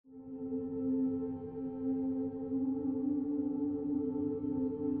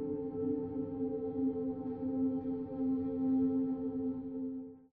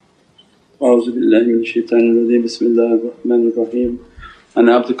أعوذ بالله من الشيطان الرجيم بسم الله الرحمن الرحيم.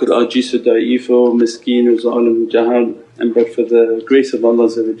 أنا عبدك العجيز الضعيف مسكين ظالم جهل. And but for the grace of Allah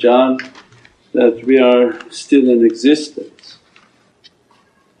that we are still in existence.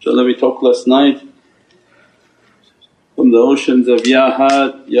 InshaAllah we talked last night from the oceans of Ya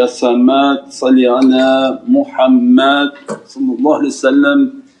Had, Ya Samad, Salli ala Muhammad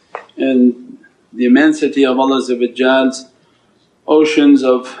and the immensity of Allah's oceans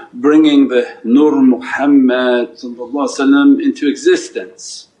of bringing the Nur Muhammad into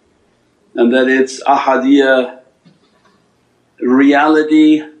existence, and that it's ahadiyya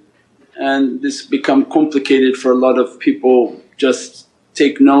reality. And this become complicated for a lot of people. Just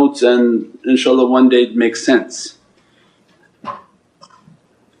take notes and inshaAllah one day it makes sense.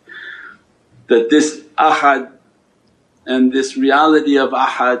 That this ahad and this reality of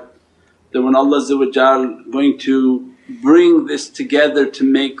ahad, that when Allah going to bring this together to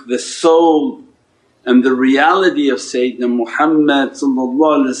make the soul and the reality of Sayyidina Muhammad's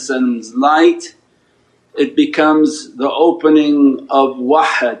light, it becomes the opening of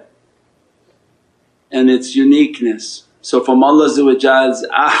wahad and its uniqueness. So from Allah's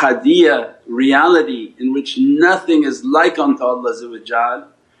ahadiyya reality in which nothing is like unto Allah,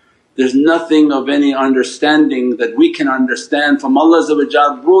 there's nothing of any understanding that we can understand from Allah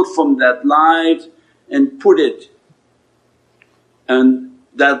brought from that light and put it. And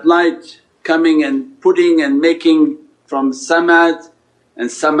that light coming and putting and making from samad and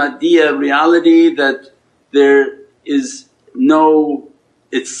samadiyya reality, that there is no,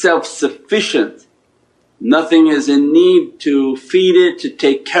 it's self-sufficient, nothing is in need to feed it, to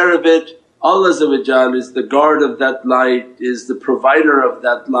take care of it. Allah is the guard of that light, is the provider of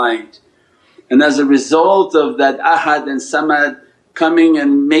that light. And as a result of that ahad and samad coming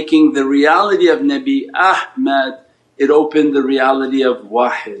and making the reality of Nabi Ahmad, it opened the reality of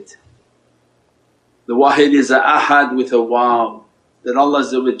wahid. The wahid is a ahad with a waw, that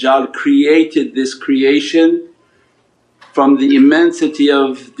Allah created this creation from the immensity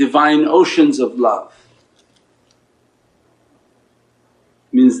of divine oceans of love.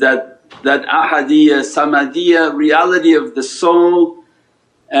 Means that ahadiyya, samadiyya reality of the soul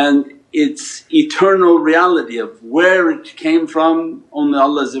and its eternal reality of where it came from, only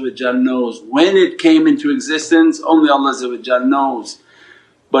Allah knows. When it came into existence, only Allah knows.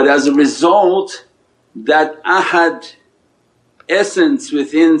 But as a result, that ahad essence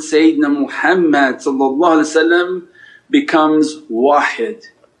within Sayyidina Muhammad becomes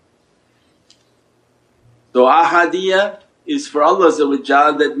wahid. So ahadiyya is for Allah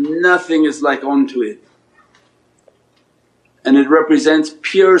that nothing is like unto it, and it represents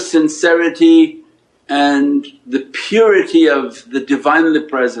pure sincerity and the purity of the Divinely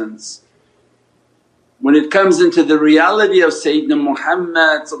Presence. When it comes into the reality of Sayyidina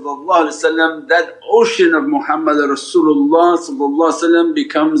Muhammad, that ocean of Muhammad Rasulullah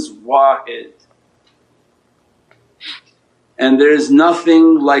becomes wahid, and there is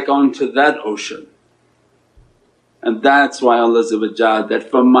nothing like unto that ocean. And that's why Allah that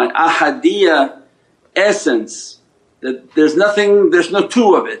from my ahadiyya essence, that there's nothing, there's no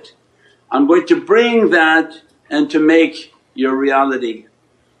two of it, I'm going to bring that and to make your reality.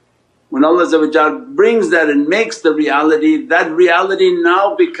 When Allah brings that and makes the reality, that reality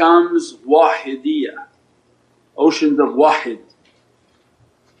now becomes wahidiyya, oceans of wahid,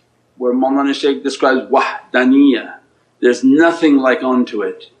 where Mawlana Shaykh describes wahdaniyya, there's nothing like unto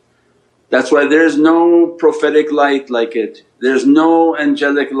it. That's why there's no prophetic light like it, there's no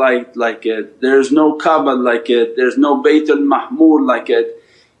angelic light like it, there's no Kaaba like it, there's no Baytul Mahmur like it.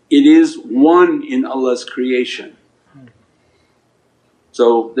 It is one in Allah's creation.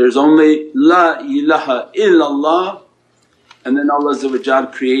 So there's only La ilaha illallah, and then Allah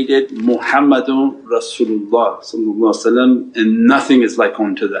created Muhammadun Rasulullah and nothing is like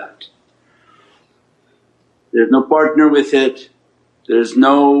unto that. There's no partner with it, there's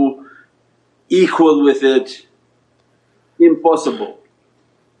no equal with it, impossible.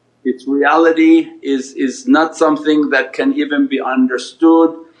 Its reality is not something that can even be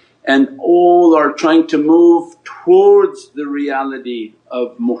understood, and all are trying to move towards the reality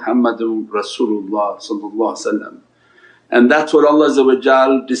of Muhammadun Rasulullah. And that's what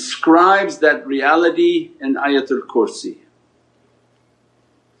Allah describes that reality in Ayatul Kursi.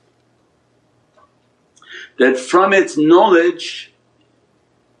 That from its knowledge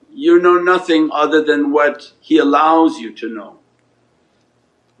you know nothing other than what He allows you to know.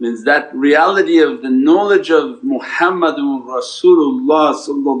 Means that reality of the knowledge of Muhammadun Rasulullah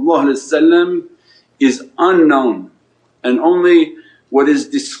is unknown, and only what is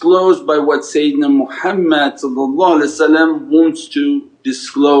disclosed by what Sayyidina Muhammad wants to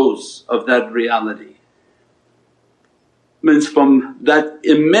disclose of that reality. Means from that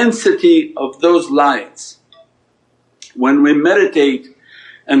immensity of those lights, when we meditate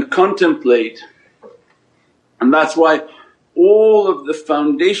and contemplate, and that's why all of the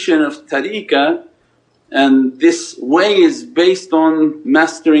foundation of tariqah and this way is based on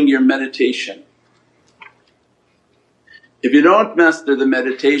mastering your meditation. If you don't master the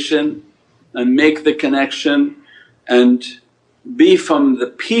meditation and make the connection and be from the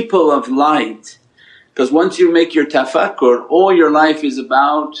people of light, because once you make your tafakkur, all your life is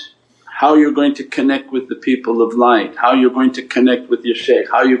about how you're going to connect with the people of light, how you're going to connect with your shaykh,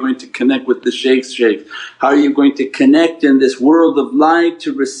 how you're going to connect with the shaykh's shaykh, how you're going to connect in this world of light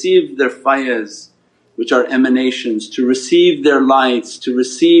to receive their fayaz, which are emanations, to receive their lights, to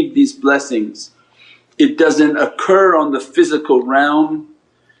receive these blessings. It doesn't occur on the physical realm.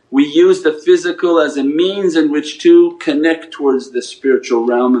 We use the physical as a means in which to connect towards the spiritual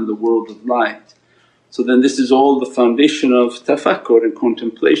realm and the world of light. So then this is all the foundation of tafakkur and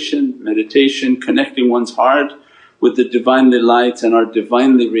contemplation, meditation, connecting one's heart with the Divinely lights and our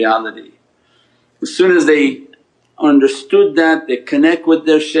Divinely reality. As soon as they understood that, they connect with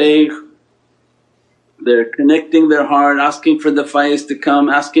their shaykh, they're connecting their heart, asking for the faiz to come,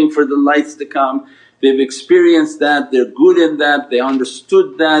 asking for the lights to come. They've experienced that, they're good in that, they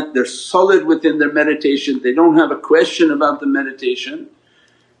understood that, they're solid within their meditation, they don't have a question about the meditation.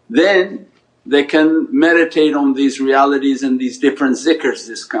 Then they can meditate on these realities and these different zikrs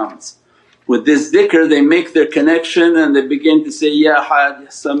this comes. With this zikr they make their connection and they begin to say, Ya Had Ya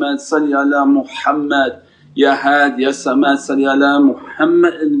Samad Salli ala Muhammad, Ya Had Ya Samad Salli ala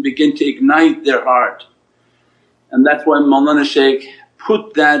Muhammad, and begin to ignite their heart. And that's why Mawlana Shaykh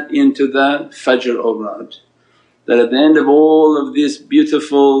put that into the Fajr awrad, that at the end of all of these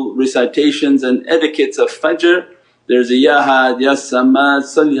beautiful recitations and etiquettes of Fajr, there's a Ya Had Ya Samad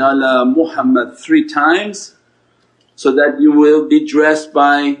Salli ala Muhammad 3 times, so that you will be dressed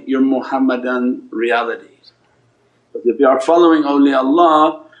by your Muhammadan realities. But if you are following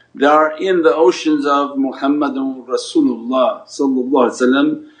awliyaullah, they are in the oceans of Muhammadun Rasulullah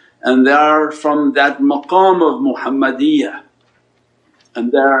and they are from that maqam of Muhammadiyah,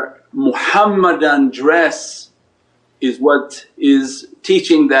 and their Muhammadan dress is what is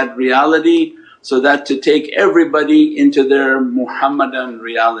teaching that reality, so that to take everybody into their Muhammadan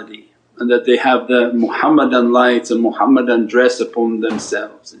reality and that they have the Muhammadan lights and Muhammadan dress upon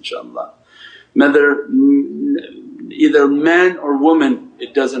themselves, inshaAllah. Either man or woman,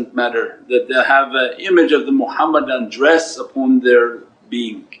 it doesn't matter, that they have an image of the Muhammadan dress upon their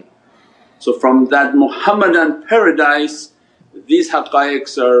being. So from that Muhammadan paradise these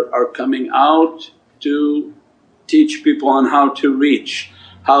haqqaiqs are coming out to teach people on how to reach,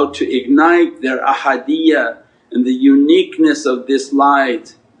 how to ignite their ahadiyya and the uniqueness of this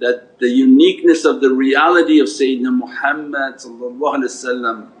light, that the uniqueness of the reality of Sayyidina Muhammad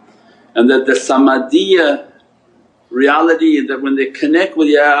and that the samadiyya reality, that when they connect with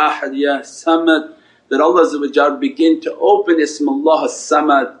Ya Ahad Ya Samad, that Allah begin to open Ismullah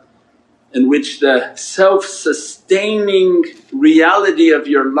as-Samad, in which the self-sustaining reality of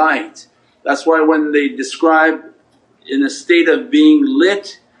your light. That's why when they describe in a state of being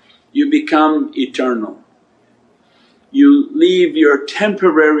lit, you become eternal. You leave your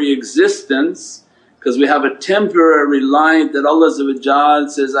temporary existence, because we have a temporary light that Allah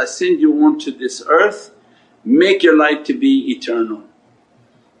says, I send you onto this earth, make your light to be eternal.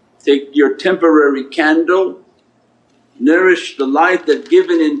 Take your temporary candle, nourish the light that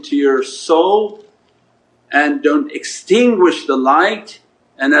given into your soul, and don't extinguish the light,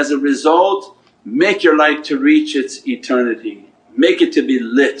 and as a result make your light to reach its eternity, make it to be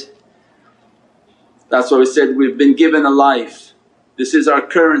lit. That's why we said we've been given a life, this is our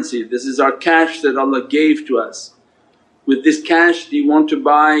currency, this is our cash that Allah gave to us. With this cash do you want to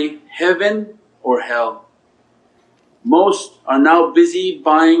buy heaven or hell? Most are now busy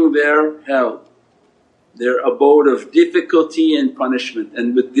buying their hell, their abode of difficulty and punishment,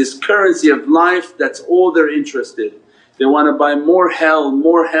 and with this currency of life that's all they're interested. They want to buy more hell,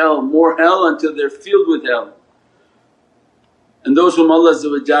 more hell, more hell until they're filled with hell. And those whom Allah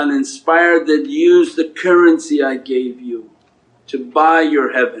inspired, that use the currency I gave you to buy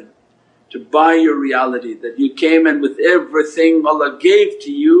your heaven, to buy your reality, that you came and with everything Allah gave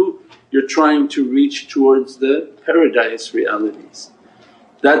to you you're trying to reach towards the paradise realities.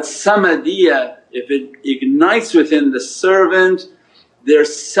 That samadiyya, if it ignites within the servant, their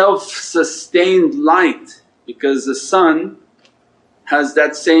self-sustained light, because the sun has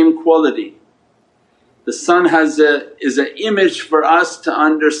that same quality. The sun is an image for us to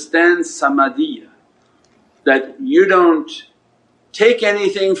understand Samadiyya, that you don't take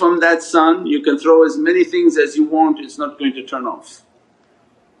anything from that sun, you can throw as many things as you want, it's not going to turn off.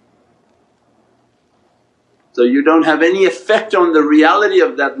 So you don't have any effect on the reality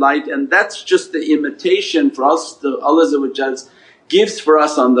of that light, and that's just the imitation for us. Allah gives for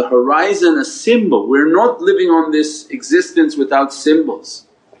us on the horizon a symbol. We're not living on this existence without symbols.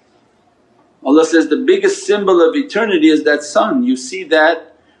 Allah says the biggest symbol of eternity is that sun. You see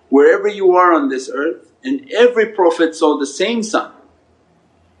that wherever you are on this earth, and every Prophet saw the same sun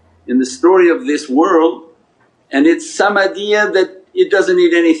in the story of this world, and it's Samadiyya that it doesn't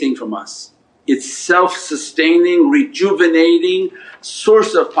need anything from us. It's self-sustaining, rejuvenating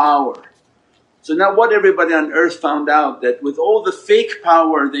source of power. So now what everybody on earth found out, that with all the fake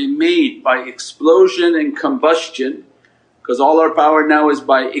power they made by explosion and combustion, because all our power now is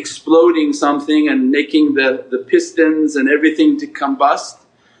by exploding something and making the pistons and everything to combust.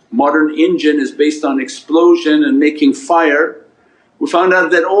 Modern engine is based on explosion and making fire. We found out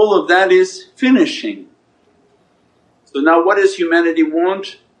that all of that is finishing. So now what does humanity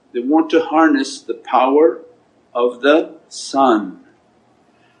want? They want to harness the power of the sun,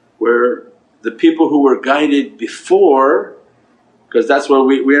 where the people who were guided before, because that's why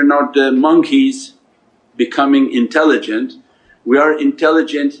we are not monkeys becoming intelligent, we are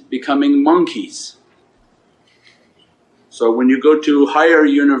intelligent becoming monkeys. So when you go to higher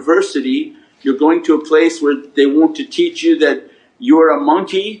university, you're going to a place where they want to teach you that you're a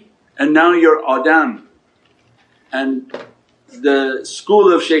monkey and now you're Adam. And the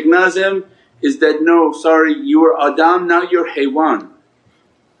school of Shaykh Nazim is that, no, sorry, you were Adam, now you're Haywan.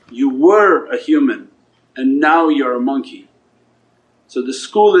 You were a human and now you're a monkey. So the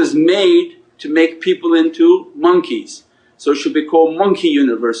school is made to make people into monkeys, so it should be called Monkey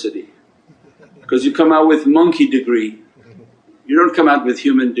University, because you come out with monkey degree. You don't come out with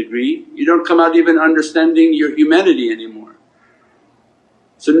human degree, you don't come out even understanding your humanity anymore.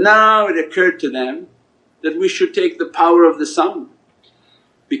 So now it occurred to them that we should take the power of the sun,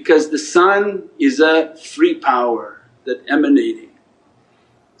 because the sun is a free power that emanating.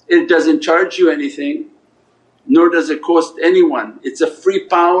 It doesn't charge you anything, nor does it cost anyone, it's a free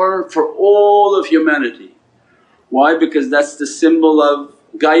power for all of humanity. Why? Because that's the symbol of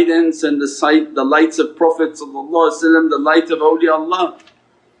guidance and the lights of Prophet, the light of awliyaullah.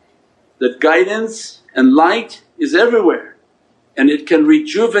 That guidance and light is everywhere and it can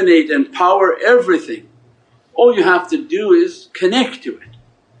rejuvenate and power everything. All you have to do is connect to it.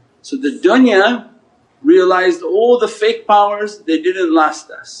 So the dunya realized all the fake powers, they didn't last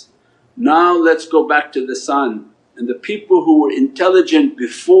us. Now let's go back to the sun. And the people who were intelligent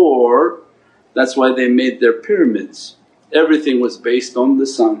before, that's why they made their pyramids. Everything was based on the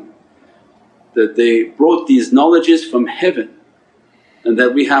sun, that they brought these knowledges from heaven, and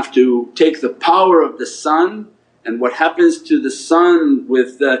that we have to take the power of the sun. And what happens to the sun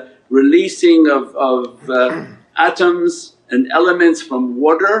with the releasing of atoms and elements from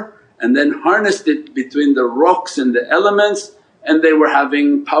water, and then harnessed it between the rocks and the elements, and they were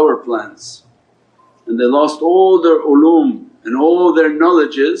having power plants. And they lost all their ulum and all their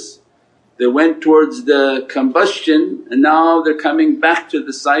knowledges. They went towards the combustion, and now they're coming back to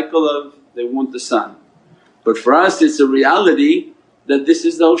the cycle of they want the sun. But for us it's a reality that this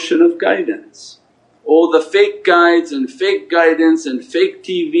is the ocean of guidance. All the fake guides and fake guidance and fake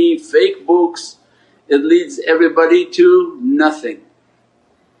TV, fake books, it leads everybody to nothing.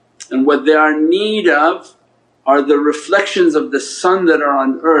 And what they are in need of are the reflections of the sun that are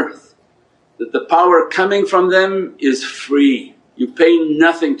on earth, that the power coming from them is free. You pay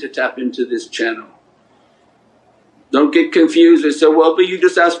nothing to tap into this channel. Don't get confused and say, well but you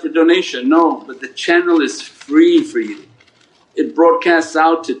just ask for donation. No, but the channel is free for you. It broadcasts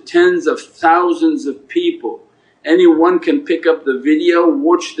out to tens of thousands of people. Anyone can pick up the video,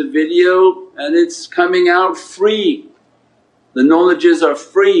 watch the video, and it's coming out free. The knowledges are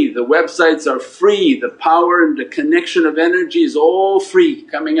free, the websites are free, the power and the connection of energy is all free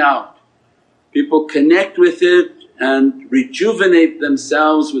coming out. People connect with it and rejuvenate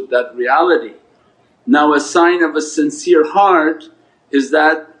themselves with that reality. Now a sign of a sincere heart is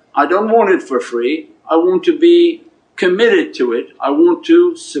that, I don't want it for free, I want to be committed to it, I want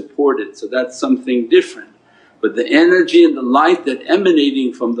to support it, so that's something different. But the energy and the light that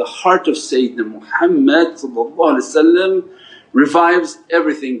emanating from the heart of Sayyidina Muhammad revives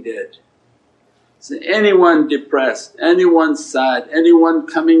everything dead. So anyone depressed, anyone sad, anyone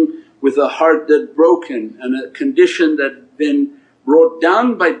coming with a heart that broken and a condition that been brought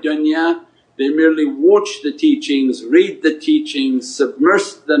down by dunya, they merely watch the teachings, read the teachings,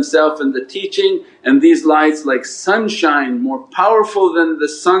 submerge themselves in the teaching, and these lights like sunshine, more powerful than the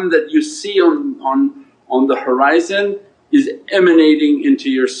sun that you see on the horizon, is emanating into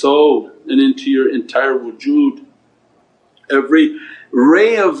your soul and into your entire wujood. Every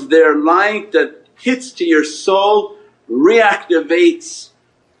ray of their light that hits to your soul reactivates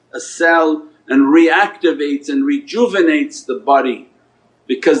a cell and reactivates and rejuvenates the body,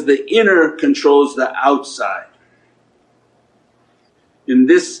 because the inner controls the outside. In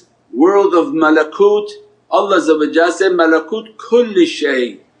this world of malakut, Allah said, malakut kulli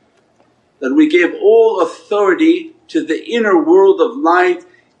shay, that we gave all authority to the inner world of light,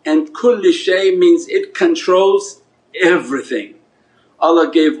 and kulli shay means it controls everything.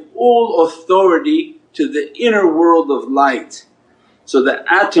 Allah gave all authority to the inner world of light. So the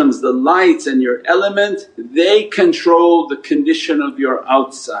atoms, the lights and your element, they control the condition of your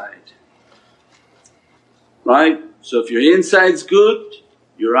outside, right? So if your inside's good,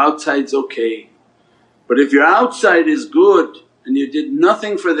 your outside's okay. But if your outside is good and you did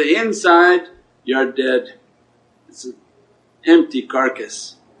nothing for the inside, you're dead. It's an empty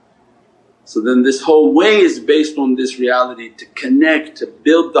carcass. So then this whole way is based on this reality, to connect, to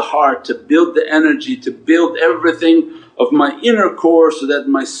build the heart, to build the energy, to build everything of my inner core so that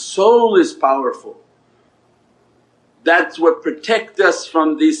my soul is powerful. That's what protect us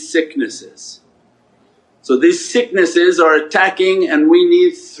from these sicknesses. So these sicknesses are attacking and we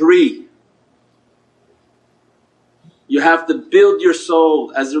need three. You have to build your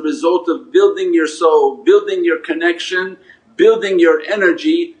soul. As a result of building your soul, building your connection, building your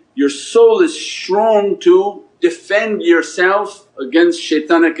energy, your soul is strong to defend yourself against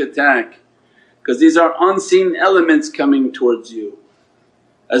shaitanic attack, because these are unseen elements coming towards you.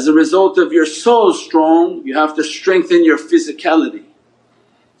 As a result of your soul strong, you have to strengthen your physicality,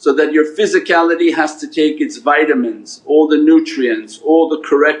 so that your physicality has to take its vitamins, all the nutrients, all the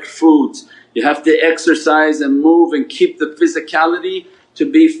correct foods. You have to exercise and move and keep the physicality to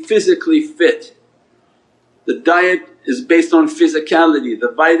be physically fit. The diet is based on physicality,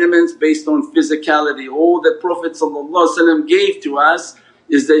 the vitamins based on physicality. All that Prophet gave to us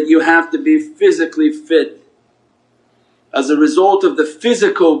is that you have to be physically fit. As a result of the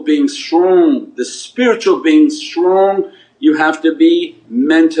physical being strong, the spiritual being strong, you have to be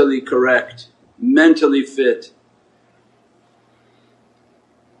mentally correct, mentally fit.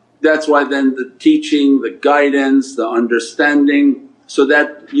 That's why then the teaching, the guidance, the understanding, so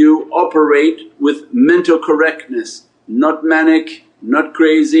that you operate with mental correctness, not manic, not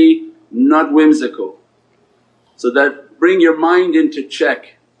crazy, not whimsical. So that bring your mind into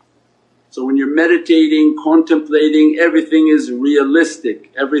check. So when you're meditating, contemplating, everything is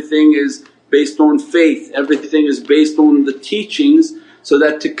realistic, everything is based on faith, everything is based on the teachings, so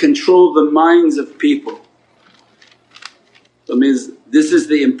that to control the minds of people. So it means this is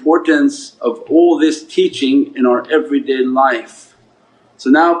the importance of all this teaching in our everyday life. So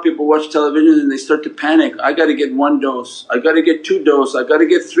now people watch television and they start to panic, I gotta get 1 dose, I gotta get 2 dose, I gotta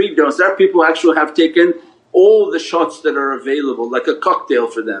get 3 dose. There are people who actually have taken all the shots that are available like a cocktail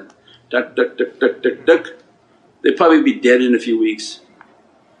for them. Duck, duck, duck, duck, duck, duck. They'd probably be dead in a few weeks.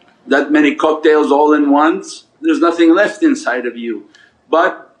 That many cocktails all in once, there's nothing left inside of you.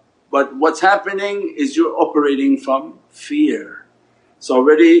 But what's happening is you're operating from fear. So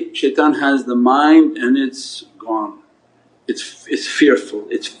already shaitan has the mind and it's gone. It's fearful,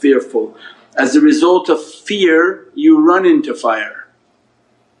 it's fearful. As a result of fear you run into fire.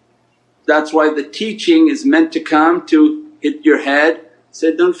 That's why the teaching is meant to come to hit your head,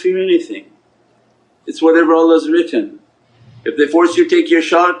 say, don't fear anything. It's whatever Allah's written. If they force you take your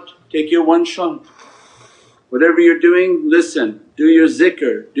shot, take your 1 shot. Whatever you're doing, listen, do your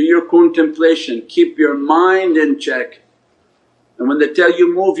zikr, do your contemplation, keep your mind in check. And when they tell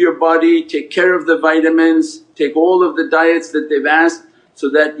you move your body, take care of the vitamins, take all of the diets that they've asked, so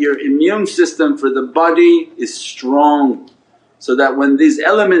that your immune system for the body is strong. So that when these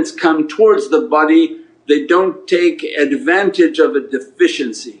elements come towards the body, they don't take advantage of a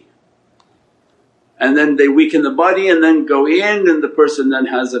deficiency. And then they weaken the body and then go in, and the person then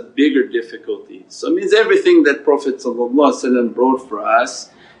has a bigger difficulty. So it means everything that Prophet brought for us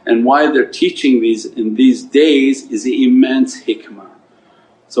and why they're teaching these in these days is immense hikmah.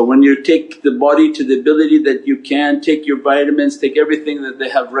 So when you take the body to the ability that you can, take your vitamins, take everything that they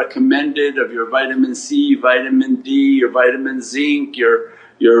have recommended of your vitamin C, vitamin D, your vitamin zinc,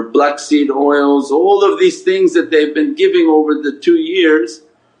 your black seed oils, all of these things that they've been giving over the 2 years.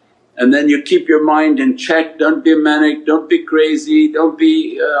 And then you keep your mind in check, don't be manic, don't be crazy, don't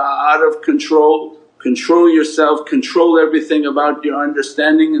be out of control. Control yourself, control everything about your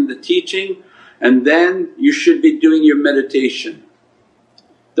understanding and the teaching, and then you should be doing your meditation.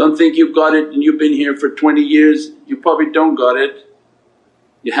 Don't think you've got it and you've been here for 20 years, you probably don't got it.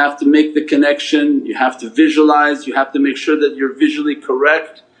 You have to make the connection, you have to visualize, you have to make sure that you're visually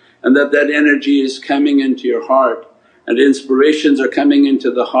correct and that that energy is coming into your heart and inspirations are coming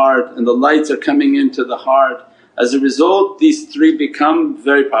into the heart and the lights are coming into the heart. As a result these three become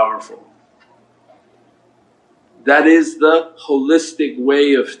very powerful. That is the holistic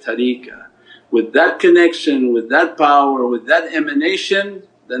way of tariqah. With that connection, with that power, with that emanation,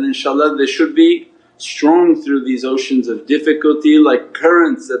 then inshaAllah they should be strong through these oceans of difficulty like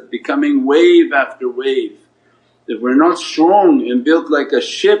currents that becoming wave after wave. If we're not strong and built like a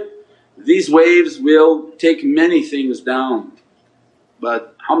ship, these waves will take many things down.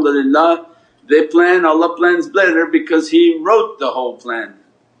 But alhamdulillah they plan, Allah plans better because He wrote the whole plan.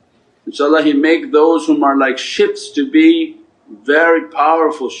 InshaAllah He make those whom are like ships to be very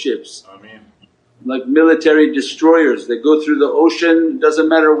powerful ships. Ameen. Like military destroyers, they go through the ocean, doesn't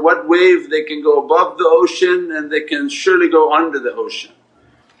matter what wave, they can go above the ocean and they can surely go under the ocean.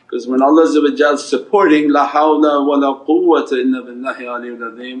 Because when Allah is supporting, la hawla wa la quwwata illa billahi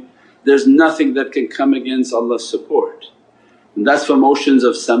aliyyil azim, there's nothing that can come against Allah's support. And that's from oceans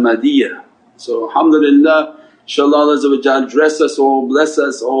of samadiyya. So alhamdulillah, inshaAllah Allah dress us all, bless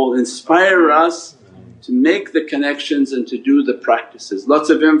us all, inspire us to make the connections and to do the practices. Lots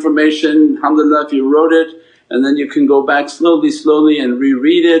of information, alhamdulillah if you wrote it and then you can go back slowly and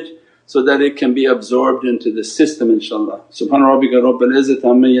reread it so that it can be absorbed into the system inshaAllah. Subhana rabbika rabbil izzati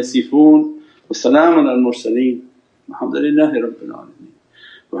amma yasifoon wa salaamun al mursaleen walhamdulillahi rabbil alameen.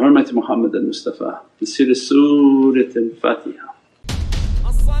 Bi hurmati Muhammad al Mustafa. Bi sirri Surat al Fatiha.